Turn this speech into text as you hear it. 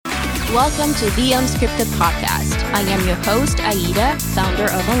Welcome to the Unscripted Podcast. I am your host, Aida, founder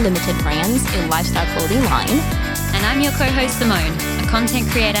of Unlimited Brands, a lifestyle clothing line. And I'm your co-host, Simone, a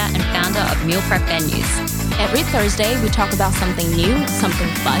content creator and founder of Meal Prep Venues. Every Thursday, we talk about something new, something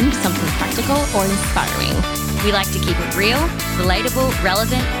fun, something practical, or inspiring. We like to keep it real, relatable,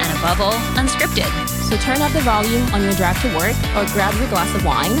 relevant, and above all, unscripted. So turn up the volume on your drive to work or grab your glass of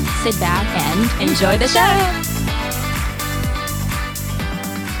wine, sit back, and enjoy the show.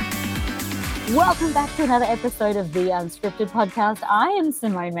 Welcome back to another episode of the Unscripted Podcast. I am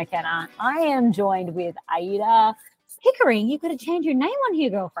Simone McKenna. I am joined with Aida Pickering. You could have changed your name on here,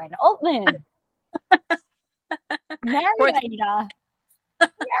 girlfriend. Altman. Married Aida.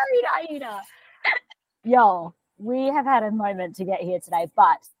 Married Aida. Yo, we have had a moment to get here today,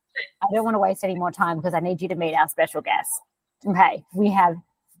 but I don't want to waste any more time because I need you to meet our special guests. Okay, we have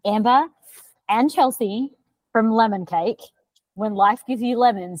Amber and Chelsea from Lemon Cake. When life gives you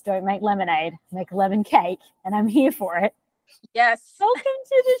lemons, don't make lemonade, make lemon cake. And I'm here for it. Yes. Welcome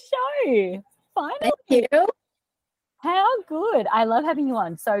to the show. Finally. Thank you. How good. I love having you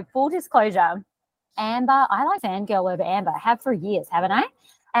on. So full disclosure, Amber, I like fangirl over Amber. I have for years, haven't I?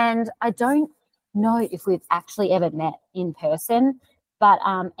 And I don't know if we've actually ever met in person, but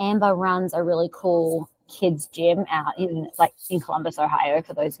Amber runs a really cool kids gym out in Columbus, Ohio.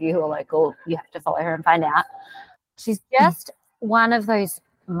 For those of you who are local, you have to follow her and find out. She's just one of those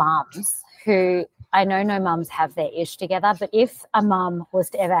mums who, I know no mums have their ish together, but if a mum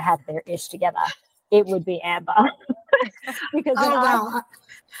was to ever have their ish together, it would be Amber. Because wow.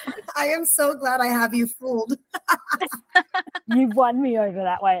 I am so glad I have you fooled. You've won me over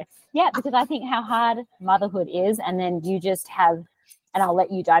that way. Yeah, because I think how hard motherhood is, and then you just have, and I'll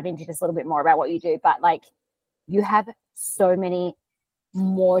let you dive into this a little bit more about what you do, but like you have so many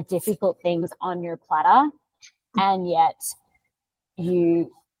more difficult things on your platter, and yet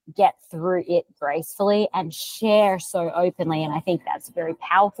you get through it gracefully and share so openly. And I think that's very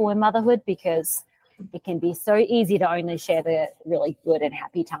powerful in motherhood because it can be so easy to only share the really good and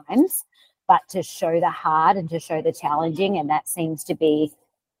happy times, but to show the hard and to show the challenging. And that seems to be,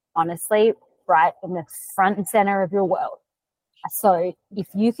 honestly, right in the front and center of your world. So if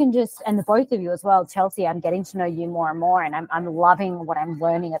you can just, and the both of you as well, Chelsea, I'm getting to know you more and more, and I'm loving what I'm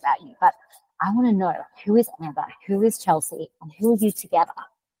learning about you. But I want to know, who is Amber, who is Chelsea, and who are you together?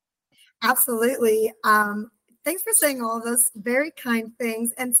 Absolutely. Thanks for saying all of those very kind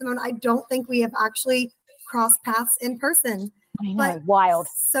things. And Simone, I don't think we have actually crossed paths in person. I know, but wild.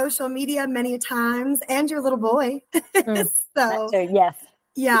 Social media many times, and your little boy. So yes.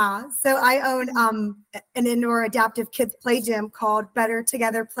 Yeah. So I own an indoor adaptive kids play gym called Better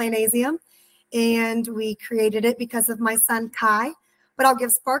Together Planasium. And we created it because of my son, Kai. But I'll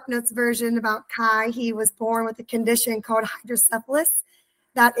give SparkNotes version about Kai. He was born with a condition called hydrocephalus.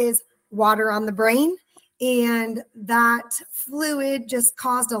 That is water on the brain. And that fluid just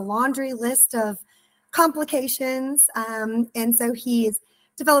caused a laundry list of complications. And so he's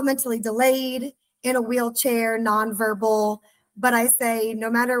developmentally delayed, in a wheelchair, nonverbal. But I say,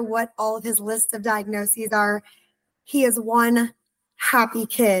 no matter what all of his lists of diagnoses are, he is one happy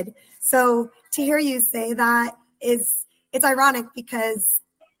kid. So to hear you say that it's ironic because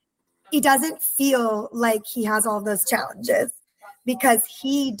he doesn't feel like he has all those challenges because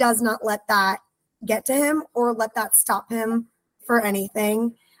he does not let that get to him or let that stop him for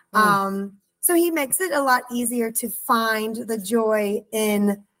anything. So he makes it a lot easier to find the joy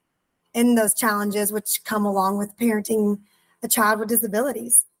in those challenges, which come along with parenting a child with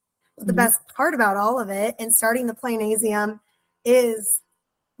disabilities. The best part about all of it and starting the Planasium is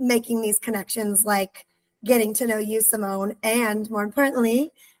making these connections, like getting to know you, Simone, and more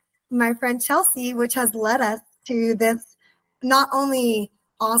importantly, my friend Chelsea, which has led us to this not only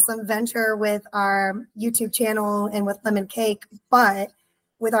awesome venture with our YouTube channel and with Lemon Cake, but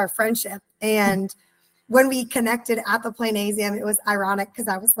with our friendship. And when we connected at the Planasium, it was ironic because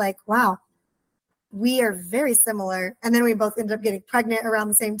I was like, wow, we are very similar. And then we both ended up getting pregnant around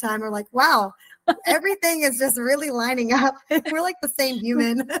the same time. We're like, wow, everything is just really lining up. We're like the same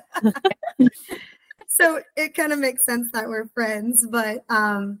human. So it kind of makes sense that we're friends. But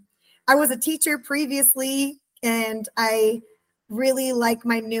I was a teacher previously, and I really like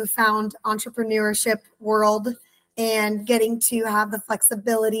my newfound entrepreneurship world and getting to have the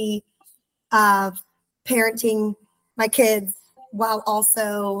flexibility of parenting my kids while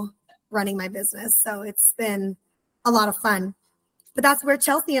also running my business. So it's been a lot of fun. But that's where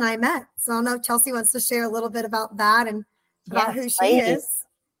Chelsea and I met. So I don't know if Chelsea wants to share a little bit about that and about who she is.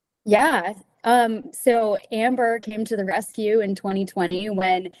 Yeah. So Amber came to the rescue in 2020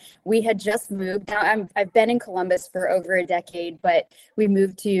 when we had just moved. Now I've been in Columbus for over a decade, but we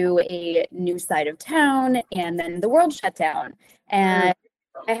moved to a new side of town, and then the world shut down. And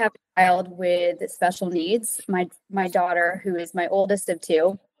I have a child with special needs. My daughter, who is my oldest of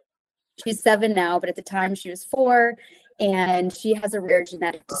two, she's 7 now, but at the time she was 4, and she has a rare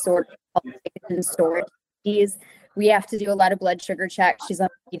genetic disorder called glycogen storage disease. We have to do a lot of blood sugar checks. She's on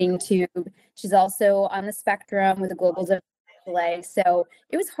a feeding tube. She's also on the spectrum with a global delay. So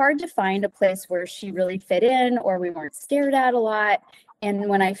it was hard to find a place where she really fit in or we weren't scared at a lot. And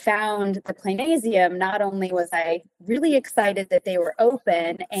when I found the Planasium, not only was I really excited that they were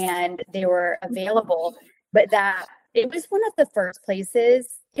open and they were available, but that it was one of the first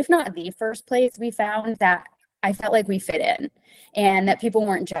places, if not the first place, we found that I felt like we fit in and that people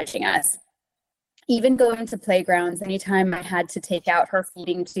weren't judging us. Even going to playgrounds, anytime I had to take out her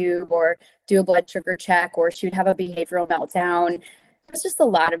feeding tube or do a blood sugar check, or she would have a behavioral meltdown, there's just a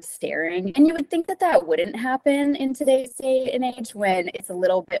lot of staring. And you would think that that wouldn't happen in today's day and age when it's a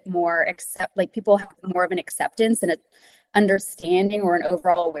little bit more like people have more of an acceptance and an understanding or an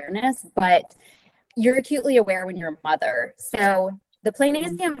overall awareness, but you're acutely aware when you're a mother. So the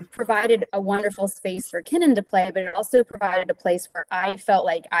Planasium provided a wonderful space for Kinnan to play, but it also provided a place where I felt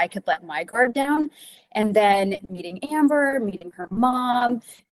like I could let my guard down. And then meeting Amber, meeting her mom,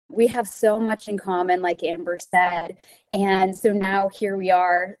 we have so much in common, like Amber said. And so now here we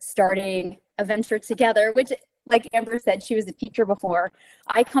are starting a venture together, which, like Amber said, she was a teacher before.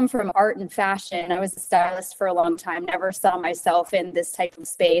 I come from art and fashion. I was a stylist for a long time, never saw myself in this type of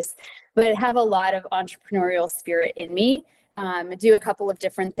space, but I have a lot of entrepreneurial spirit in me. Do a couple of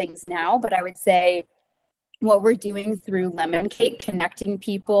different things now, but I would say what we're doing through Lemon Cake, connecting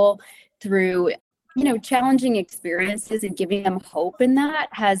people through, challenging experiences and giving them hope in that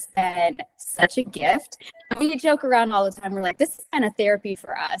has been such a gift. And we joke around all the time. We're like, this is kind of therapy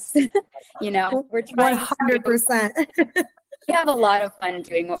for us. We're trying 100%. We have a lot of fun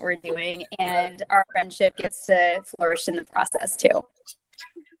doing what we're doing, and our friendship gets to flourish in the process too.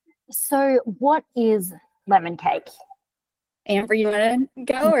 So what is Lemon Cake? Amber, you want to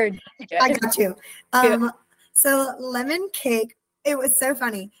go or? I got you. So Lemon Cake, it was so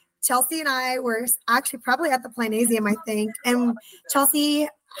funny. Chelsea and I were actually probably at the Planasium, I think. And Chelsea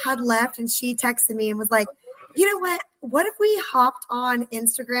had left and she texted me and was like, you know what? What if we hopped on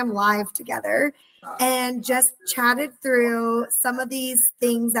Instagram Live together and just chatted through some of these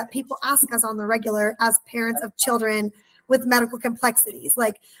things that people ask us on the regular as parents of children with medical complexities?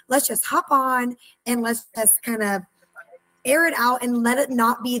 Like, let's just hop on and let's just kind of air it out and let it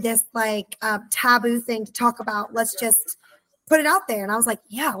not be this like taboo thing to talk about. Let's just put it out there. And I was like,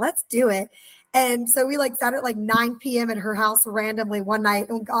 yeah, let's do it. And so we like sat at like 9 p.m. at her house randomly one night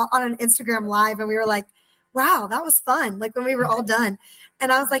and got on an Instagram Live. And we were like, wow, that was fun. Like when we were all done.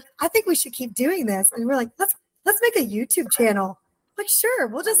 And I was like, I think we should keep doing this. And we're like, let's make a YouTube channel. Like, sure,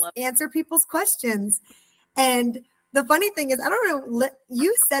 we'll just answer people's questions. And the funny thing is, I don't know,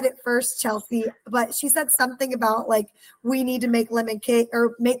 you said it first, Chelsea, but she said something about like, we need to make lemon cake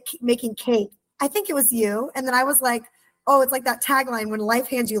or making cake. I think it was you. And then I was like, oh, it's like that tagline when life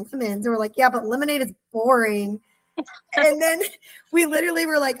hands you lemons. And we're like, yeah, but lemonade is boring. And then we literally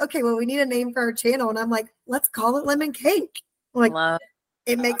were like, okay, well, we need a name for our channel. And I'm like, let's call it Lemon Cake. I'm like,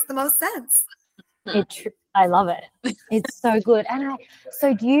 it makes the most sense. I love it. It's so good. And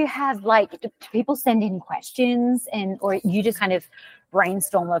so do you have do people send in questions or you just kind of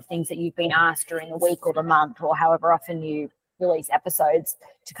brainstorm of things that you've been asked during the week or the month or however often you release episodes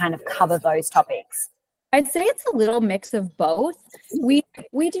to kind of cover those topics? I'd say it's a little mix of both. We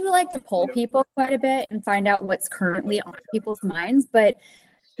do like to poll people quite a bit and find out what's currently on people's minds, but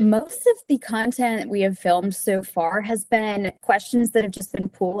most of the content we have filmed so far has been questions that have just been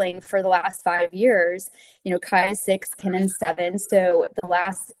pooling for the last 5 years. Kai is 6, Kinnan's 7. So the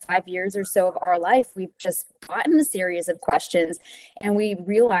last 5 years or so of our life, we've just gotten a series of questions, and we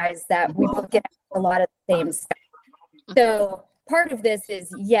realized that we both get a lot of the same stuff. So part of this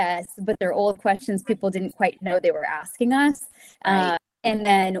is yes, but they're old questions people didn't quite know they were asking us. Right. And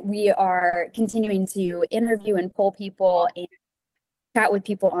then we are continuing to interview and poll people and chat with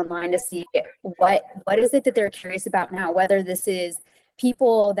people online to see what is it that they're curious about now, whether this is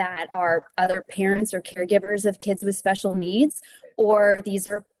people that are other parents or caregivers of kids with special needs, or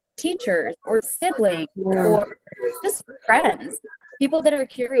these are teachers or siblings or just friends. People that are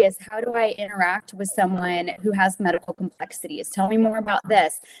curious, how do I interact with someone who has medical complexities? Tell me more about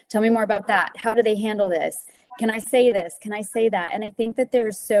this. Tell me more about that. How do they handle this? Can I say this? Can I say that? And I think that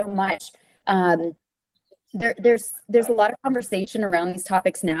there's so much there's a lot of conversation around these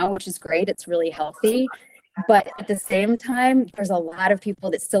topics now, which is great. It's really healthy. But at the same time, there's a lot of people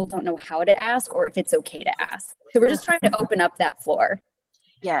that still don't know how to ask or if it's okay to ask. So we're just trying to open up that floor.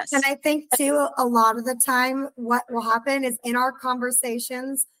 Yes. And I think too, a lot of the time, what will happen is in our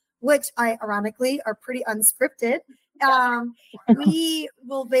conversations, which ironically are pretty unscripted, we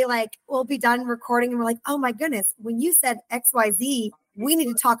will be like, we'll be done recording and we're like, oh my goodness, when you said XYZ, we need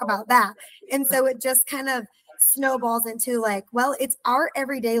to talk about that. And so it just kind of snowballs into like, well, it's our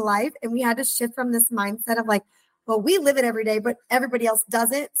everyday life. And we had to shift from this mindset of like, well, we live it every day, but everybody else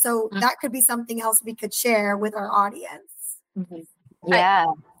doesn't. So that could be something else we could share with our audience. Mm-hmm. Yeah.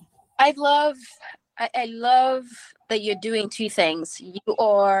 I love that you're doing two things. You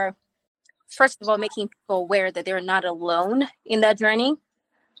are, first of all, making people aware that they're not alone in that journey.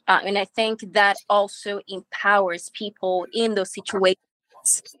 And I think that also empowers people in those situations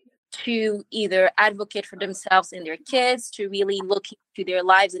to either advocate for themselves and their kids, to really look into their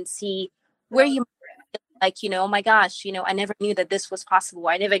lives and see where you like, oh my gosh, I never knew that this was possible.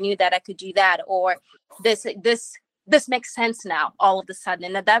 I never knew that I could do that. Or this makes sense now all of a sudden.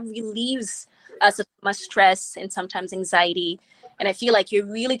 And that relieves us of much stress and sometimes anxiety. And I feel like you're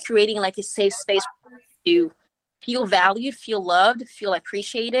really creating like a safe space to feel valued, feel loved, feel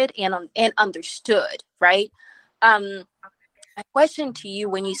appreciated, and understood, right? A question to you,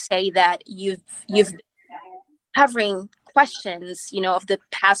 when you say that you've been covering questions, of the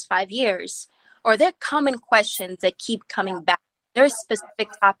past 5 years, are there common questions that keep coming back? There's specific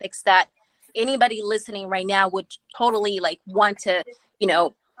topics that anybody listening right now would totally like want to,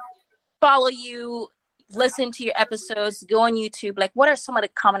 follow you, listen to your episodes, go on YouTube. Like, what are some of the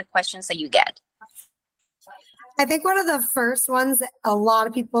common questions that you get? I think one of the first ones that a lot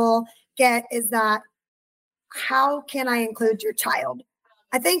of people get is that, how can I include your child?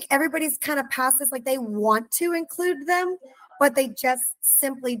 I think everybody's kind of past this, like they want to include them, but they just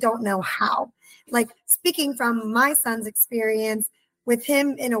simply don't know how. Like, speaking from my son's experience with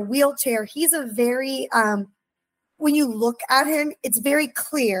him in a wheelchair, he's a very, when you look at him, it's very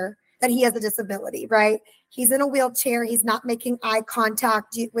clear that he has a disability, right? He's in a wheelchair. He's not making eye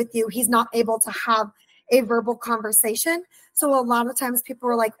contact with you. He's not able to have a verbal conversation. So a lot of times people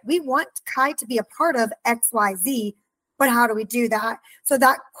are like, we want Kai to be a part of XYZ, but how do we do that? So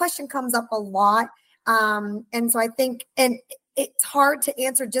that question comes up a lot. And so I think, and it's hard to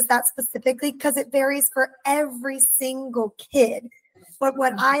answer just that specifically because it varies for every single kid. But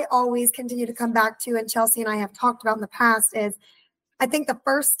what I always continue to come back to, and Chelsea and I have talked about in the past, is I think the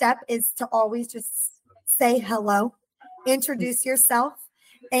first step is to always just say hello, introduce yourself,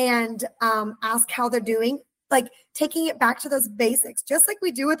 and ask how they're doing. Like, taking it back to those basics, just like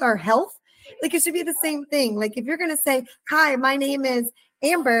we do with our health. Like, it should be the same thing. Like, if you're going to say, hi, my name is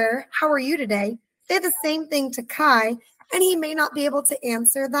Amber, how are you today? Say the same thing to Kai, and he may not be able to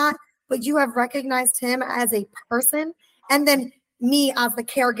answer that, but you have recognized him as a person. And then me as the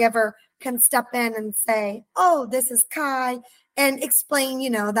caregiver can step in and say, oh, this is Kai, and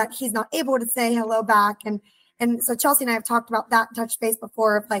explain, that he's not able to say hello back. And so Chelsea and I have talked about that touch base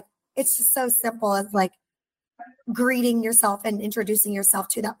before, of like, it's just so simple as like greeting yourself and introducing yourself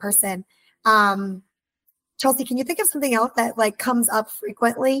to that person. Chelsea, can you think of something else that like comes up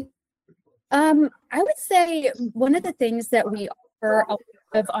frequently? I would say one of the things that we offer a lot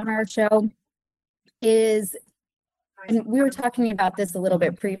of on our show is, and we were talking about this a little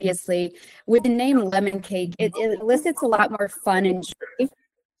bit previously, with the name Lemon Cake, it elicits a lot more fun and joy.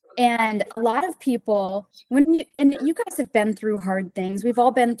 And a lot of people, and you guys have been through hard things. We've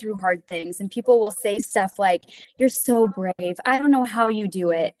all been through hard things. And people will say stuff like, you're so brave. I don't know how you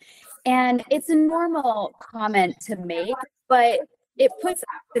do it. And it's a normal comment to make, but it puts us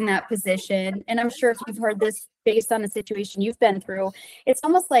in that position. And I'm sure if you've heard this based on a situation you've been through, it's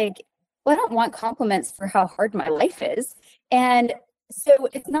almost like, well, I don't want compliments for how hard my life is. And so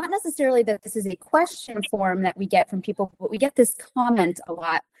it's not necessarily that this is a question form that we get from people, but we get this comment a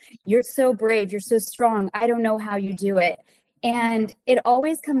lot. You're so brave. You're so strong. I don't know how you do it. And it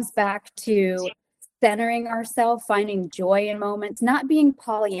always comes back to centering ourselves, finding joy in moments, not being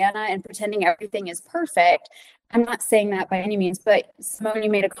Pollyanna and pretending everything is perfect. I'm not saying that by any means, but Simone, you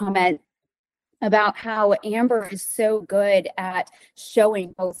made a comment about how Amber is so good at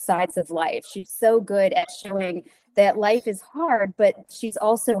showing both sides of life. She's so good at showing that life is hard, but she's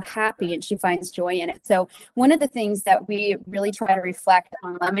also happy and she finds joy in it. So one of the things that we really try to reflect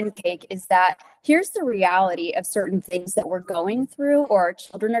on Lemon Cake is that here's the reality of certain things that we're going through or our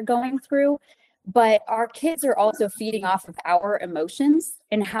children are going through, but our kids are also feeding off of our emotions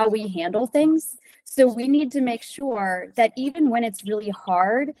and how we handle things. So we need to make sure that even when it's really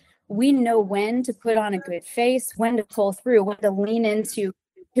hard, we know when to put on a good face, when to pull through, when to lean into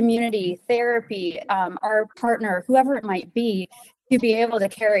community, therapy, our partner, whoever it might be, to be able to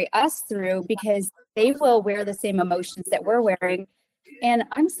carry us through, because they will wear the same emotions that we're wearing. And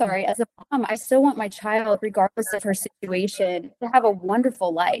I'm sorry, as a mom, I still want my child, regardless of her situation, to have a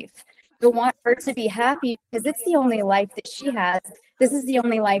wonderful life. I want her to be happy because it's the only life that she has. This is the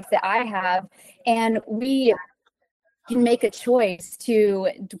only life that I have. And we can make a choice to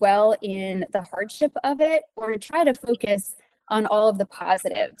dwell in the hardship of it or to try to focus on all of the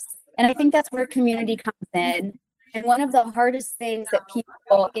positives. And I think that's where community comes in. And one of the hardest things that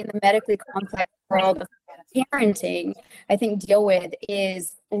people in the medically complex world of parenting, I think, deal with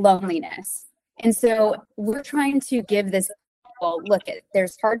is loneliness. And so we're trying to give this, well, look,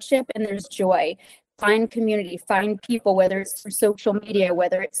 there's hardship and there's joy. Find community, find people, whether it's through social media,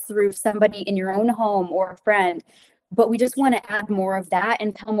 whether it's through somebody in your own home or a friend. But we just want to add more of that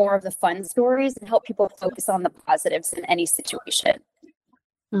and tell more of the fun stories and help people focus on the positives in any situation.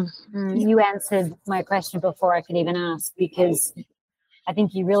 You answered my question before I could even ask, because I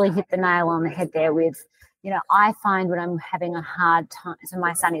think you really hit the nail on the head there with, I find when I'm having a hard time, so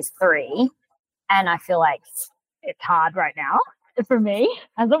my son is 3, and I feel like it's hard right now for me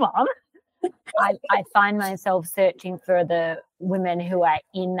as a mom. I find myself searching for the women who are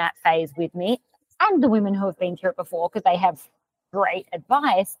in that phase with me and the women who have been through it before, because they have great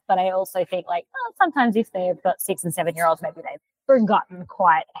advice. But I also think sometimes if they've got 6 and 7-year-olds, maybe they've forgotten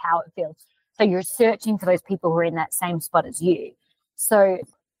quite how it feels. So you're searching for those people who are in that same spot as you. So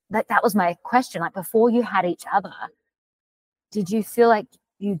that was my question. Like, before you had each other, did you feel like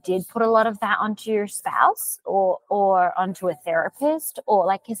you did put a lot of that onto your spouse or onto a therapist?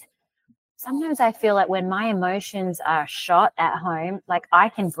 Or because sometimes I feel like when my emotions are shot at home, I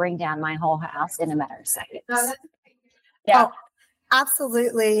can bring down my whole house in a matter of seconds. Yeah,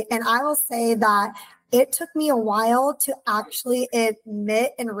 absolutely. And I will say that it took me a while to actually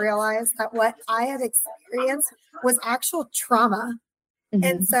admit and realize that what I had experienced was actual trauma. Mm-hmm.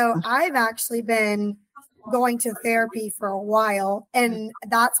 And so I've actually been going to therapy for a while, and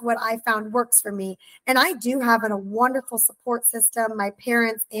that's what I found works for me. And I do have a wonderful support system. My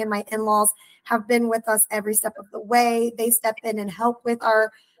parents and my in-laws have been with us every step of the way. They step in and help with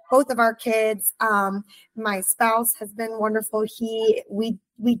both of our kids. My spouse has been wonderful. We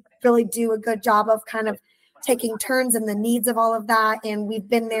really do a good job of kind of taking turns in the needs of all of that. And we've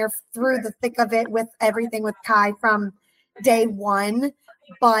been there through the thick of it with everything with Kai from day one.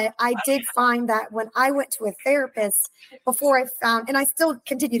 But I did find that when I went to a therapist, before I found, and I still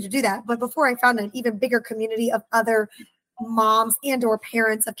continue to do that, but before I found an even bigger community of other moms and or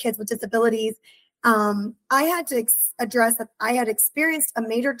parents of kids with disabilities, I had to address that I had experienced a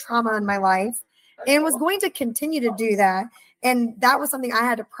major trauma in my life and was going to continue to do that. And that was something I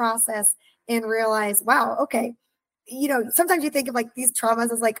had to process and realize, wow, okay. Sometimes you think of these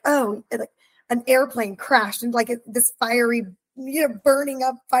traumas as an airplane crashed and this fiery, burning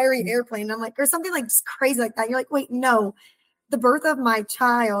up fiery airplane. And I'm or something just crazy like that. You're wait, no, the birth of my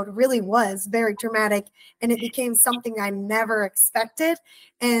child really was very traumatic, and it became something I never expected.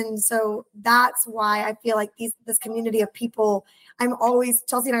 And so that's why I feel like this community of people, I'm always,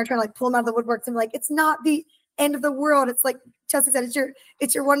 Chelsea and I are trying to pull them out of the woodworks and it's not the end of the world. It's like Chelsea said,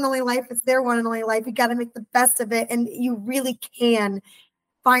 it's your one and only life. It's their one and only life. You got to make the best of it. And you really can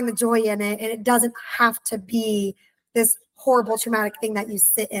find the joy in it. And it doesn't have to be this horrible, traumatic thing that you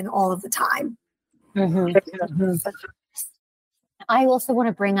sit in all of the time. Mm-hmm. Mm-hmm. I also want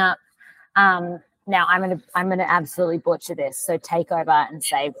to bring up, now I'm gonna absolutely butcher this, so take over and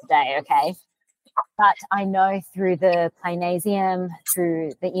save the day, okay? But I know through the Planasium,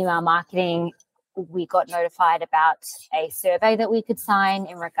 through the email marketing, we got notified about a survey that we could sign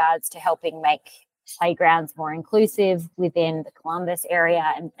in regards to helping make playgrounds more inclusive within the Columbus area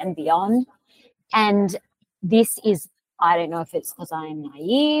and beyond. And this is, I don't know if it's because I'm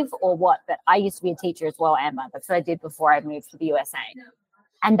naive or what, but I used to be a teacher as well, Amber. That's what I did before I moved to the USA.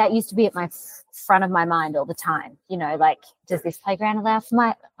 And that used to be at my front of my mind all the time. Does this playground allow for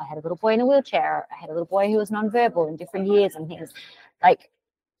I had a little boy in a wheelchair. I had a little boy who was nonverbal in different years and things.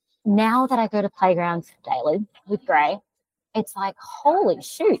 Now that I go to playgrounds daily with Gray, it's holy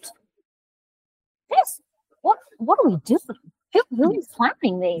shoot. What are we doing? Who's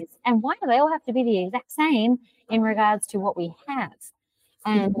planning these? And why do they all have to be the exact same in regards to what we have?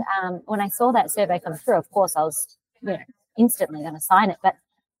 And when I saw that survey come through, of course, I was instantly going to sign it. But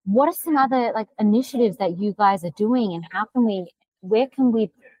what are some other initiatives that you guys are doing, and where can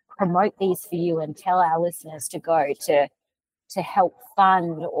we promote these for you and tell our listeners to go to help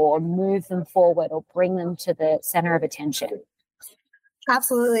fund or move them forward or bring them to the center of attention?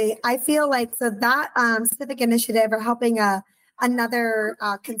 Absolutely. I feel like so that civic initiative are helping another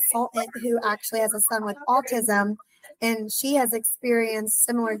consultant who actually has a son with autism, and she has experienced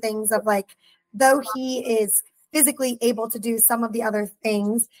similar things of like, though he is physically able to do some of the other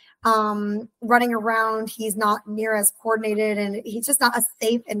things, running around, he's not near as coordinated, and he's just not a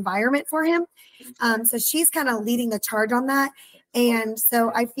safe environment for him. So she's kind of leading the charge on that. And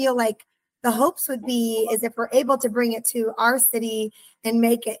so I feel like the hopes would be is if we're able to bring it to our city and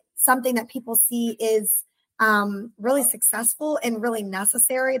make it something that people see is really successful and really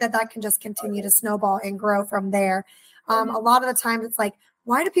necessary, that can just continue to snowball and grow from there. A lot of the times it's like,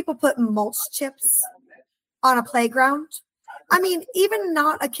 why do people put mulch chips on a playground? I mean, even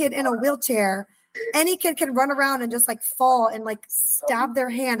not a kid in a wheelchair, any kid can run around and just like fall and like stab their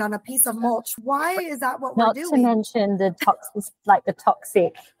hand on a piece of mulch. Why is that what we're doing? Not to mention the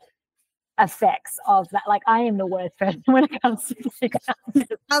toxic effects of that. Like, I am the worst person when it comes to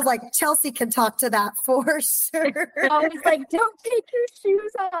playgrounds. I was like, Chelsea can talk to that for sure. I was like, don't take your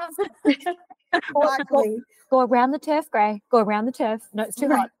shoes off. Exactly. Go around the turf, Gray. Go around the turf. No, it's too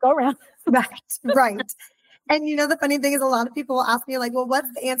hot. Go around. Right. And the funny thing is, a lot of people will ask me like, well,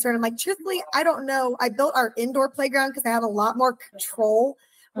 what's the answer? And I'm like, truthfully, I don't know. I built our indoor playground because I had a lot more control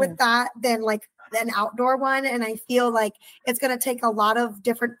with that than like an outdoor one. And I feel like it's going to take a lot of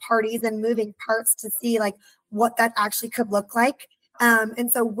different parties and moving parts to see like what that actually could look like.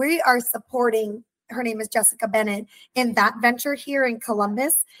 And so we are supporting, her name is Jessica Bennett, in that venture here in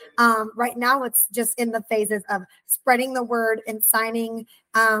Columbus. Right now, it's just in the phases of spreading the word and signing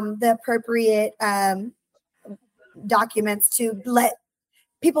the appropriate documents to let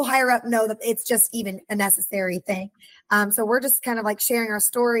people higher up know that it's just even a necessary thing. So we're just kind of like sharing our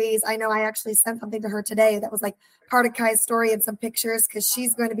stories. I know I actually sent something to her today that was like part of Kai's story and some pictures, because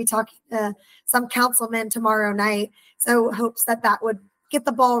she's going to be talking to some councilmen tomorrow night. So hopes that would get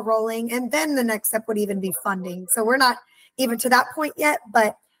the ball rolling. And then the next step would even be funding. So we're not even to that point yet,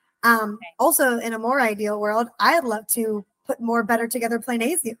 but also in a more ideal world, I'd love to put more Better Together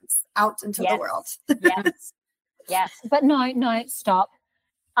Planasiums out into the world. Yes. But no, stop.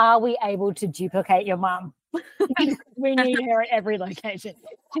 Are we able to duplicate your mom? We need her at every location.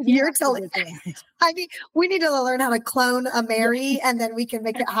 You're telling me. I mean, we need to learn how to clone a Mary, and then we can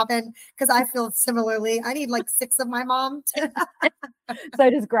make it happen, because I feel similarly. I need like 6 of my mom. So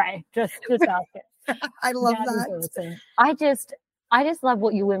does Gray. Just ask it. I love that. Awesome. I just love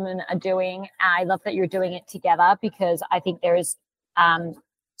what you women are doing. I love that you're doing it together, because I think there is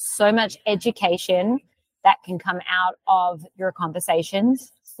so much education that can come out of your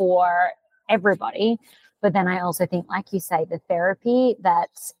conversations for everybody. But then I also think, like you say, the therapy that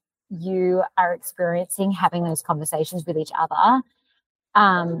you are experiencing having those conversations with each other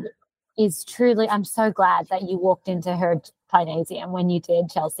is truly, I'm so glad that you walked into her Planasium when you did,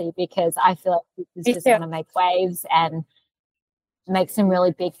 Chelsea, because I feel like this is just going to make waves and make some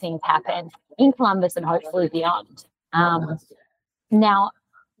really big things happen in Columbus and hopefully beyond. Now,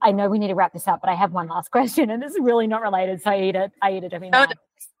 I know we need to wrap this up, but I have one last question, and this is really not related, so I eat it. I mean,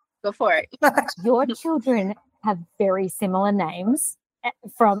 go for it. Your children have very similar names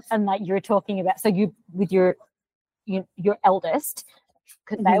and like you were talking about. So you with your eldest,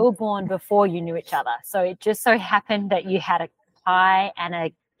 because they were born before you knew each other. So it just so happened that you had a Kai and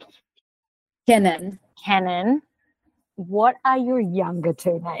a Kenan. What are your younger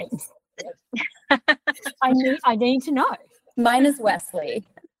 2 names? I need to know. Mine is Wesley.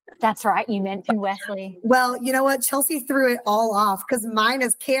 That's right. You mentioned Wesley. Well, you know what? Chelsea threw it all off, because mine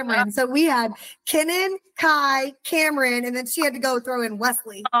is Cameron. So we had Kenan, Kai, Cameron, and then she had to go throw in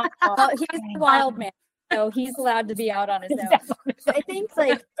Wesley. He's the wild man, so he's allowed to be out on his own. So I think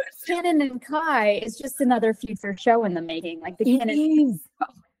like Kenan and Kai is just another future show in the making. Like the Kenan.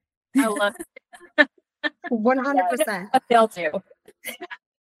 I love it. 100%. They'll do.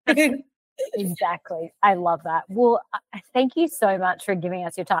 Exactly. I love that. Well, thank you so much for giving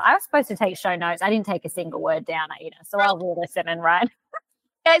us your time. I was supposed to take show notes. I didn't take a single word down, so I'll listen and write.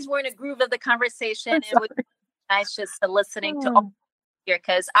 You guys were in a groove of the conversation. It was nice just listening to all here,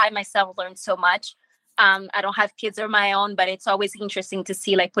 because I myself learned so much. I don't have kids of my own, but it's always interesting to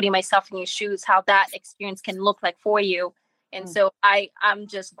see, like, putting myself in your shoes, how that experience can look like for you. And so I'm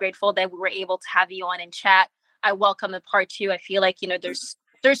just grateful that we were able to have you on and chat. I welcome the part 2. I feel like,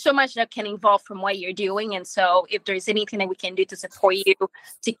 there's so much that can evolve from what you're doing. And so if there's anything that we can do to support you,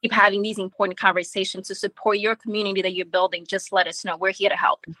 to keep having these important conversations, to support your community that you're building, just let us know. We're here to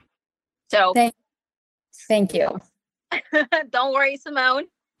help. So thank you. Don't worry, Simone.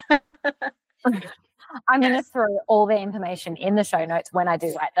 I'm going to throw all the information in the show notes when I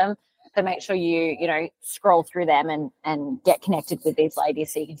do write them. So make sure you scroll through them and get connected with these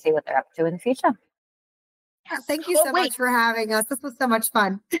ladies so you can see what they're up to in the future. Thank you so much for having us. This was so much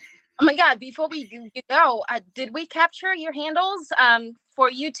fun. Oh my God, before we go, did we capture your handles for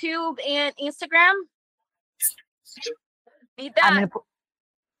YouTube and Instagram? Need that.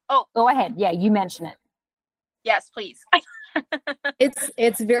 Go ahead. Yeah, you mention it. Yes, please.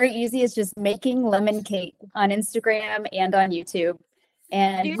 It's very easy. It's just Making Lemon Cake on Instagram and on YouTube.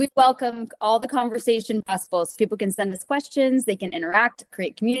 And we welcome all the conversation possible. So people can send us questions, they can interact,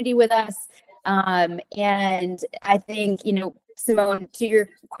 create community with us. And I think, Simone, to your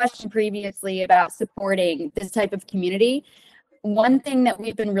question previously about supporting this type of community, one thing that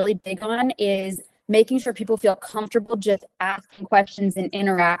we've been really big on is making sure people feel comfortable just asking questions and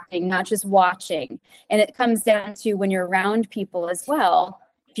interacting, not just watching. And it comes down to when you're around people as well.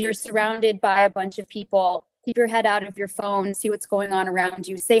 If you're surrounded by a bunch of people, keep your head out of your phone, see what's going on around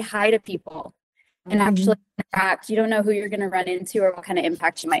you, say hi to people, and actually interact. You don't know who you're going to run into or what kind of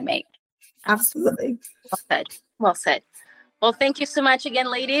impact you might make. Absolutely. Well said. Well said. Well, thank you so much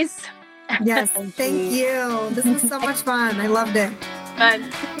again, ladies. Yes, thank you. This was so much fun. I loved it. Fun.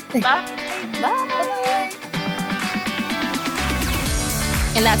 Bye. Bye.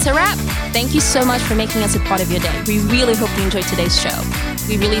 And that's a wrap. Thank you so much for making us a part of your day. We really hope you enjoyed today's show.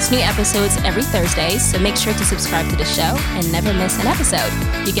 We release new episodes every Thursday, so make sure to subscribe to the show and never miss an episode.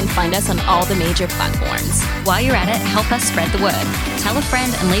 You can find us on all the major platforms. While you're at it, help us spread the word. Tell a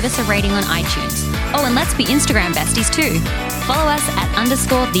friend and leave us a rating on iTunes. Oh, and let's be Instagram besties too. Follow us at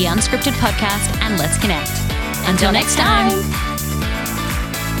 _the Unscripted Podcast and let's connect. Until next time.